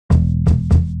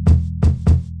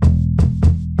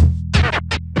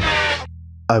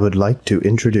I would like to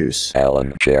introduce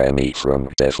Allan Jeremy from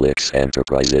Deflix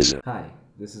Enterprises. Hi,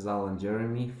 this is Allan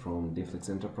Jeremy from Deflix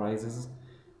Enterprises,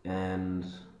 and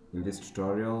in this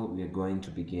tutorial we are going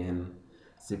to begin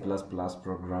C++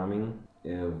 programming.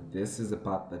 This is the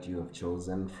path that you have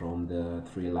chosen from the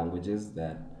three languages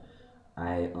that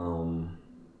I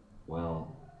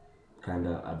kind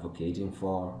of advocating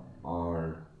for,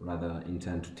 or rather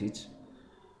intend to teach,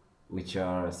 which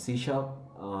are C#,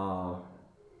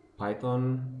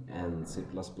 Python, and C++.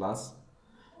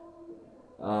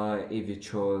 If you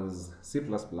chose C++,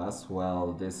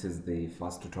 well, this is the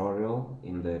first tutorial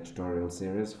in the tutorial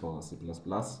series for C++,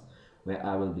 where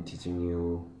I will be teaching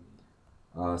you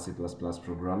C++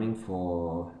 programming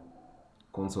for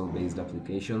console-based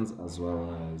applications as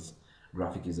well as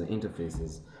graphic user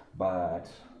interfaces. But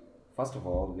first of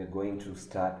all, we're going to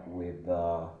start with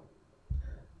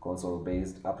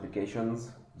console-based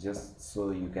applications, just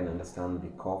so you can understand the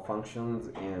core functions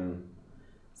in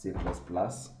C++,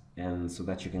 and so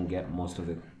that you can get most of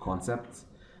the concepts,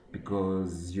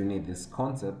 because you need these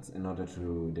concepts in order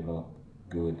to develop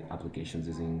good applications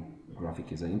using graphic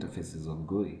user interfaces or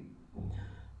GUI.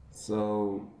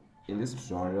 So in this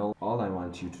tutorial, all I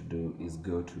want you to do is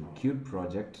go to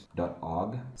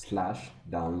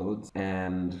quteproject.org/downloads,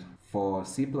 and for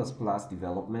C++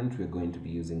 development we're going to be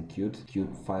using Qt.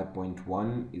 Qt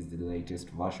 5.1 is the latest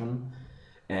version,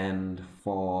 and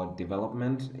for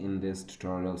development in this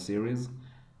tutorial series,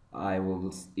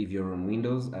 if you're on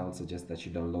Windows, I will suggest that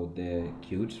you download the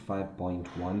Qt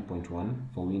 5.1.1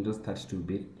 for Windows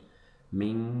 32-bit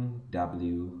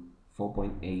MinW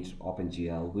 4.8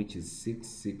 OpenGL, which is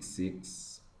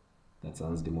 666, that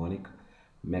sounds demonic,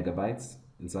 megabytes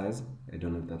in size. I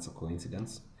don't know if that's a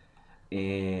coincidence.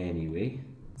 Anyway,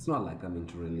 it's not like I'm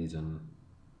into religion,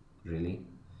 really.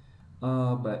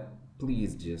 But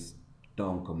please just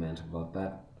don't comment about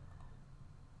that.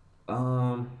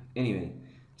 Anyway,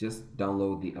 just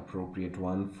download the appropriate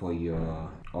one for your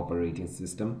operating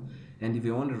system. And if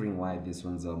you're wondering why these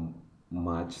ones are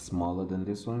much smaller than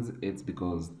these ones, it's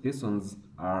because these ones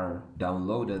are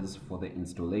downloaders for the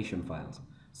installation files.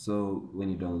 So when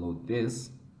you download this,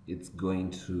 it's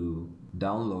going to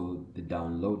download the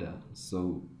downloader.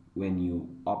 So when you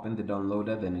open the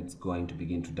downloader, then it's going to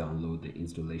begin to download the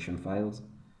installation files.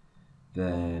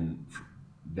 Then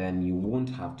you won't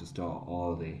have to store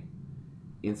all the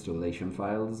installation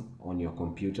files on your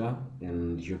computer,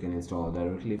 and you can install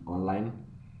directly online.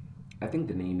 I think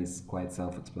the name is quite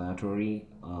self-explanatory,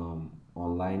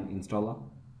 online installer.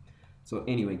 So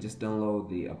anyway, just download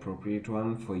the appropriate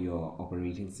one for your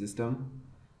operating system,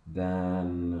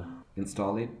 then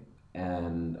install it.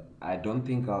 And I don't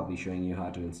think I'll be showing you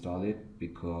how to install it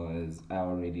because I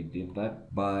already did that.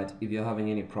 But if you're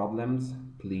having any problems,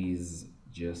 please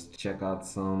just check out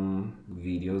some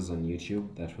videos on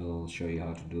YouTube that will show you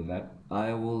how to do that.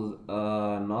 I will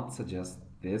not suggest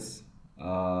this,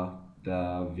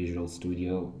 the Visual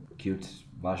Studio Qt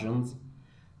versions,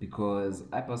 because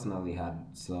I personally had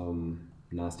some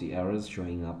nasty errors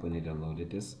showing up when I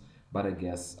downloaded this, but I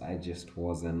guess I just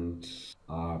wasn't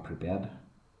prepared,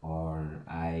 or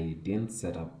I didn't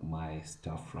set up my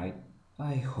stuff right.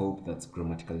 I hope that's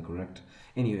grammatically correct.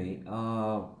 Anyway,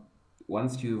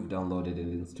 once you've downloaded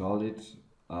and installed it,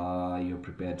 you're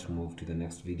prepared to move to the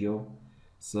next video.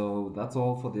 So that's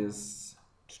all for this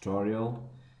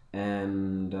tutorial,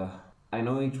 and I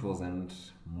know it wasn't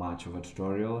much of a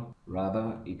tutorial,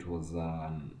 rather it was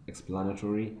an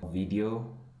explanatory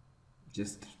video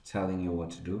just telling you what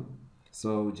to do.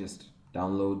 So just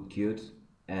download Qt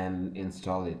and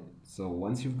install it. So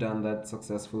once you've done that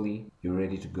successfully, you're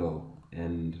ready to go,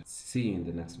 and see you in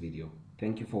the next video.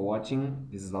 Thank you for watching.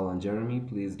 This is Allan Jeremy.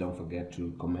 Please don't forget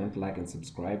to comment, like, and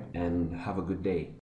subscribe, and have a good day.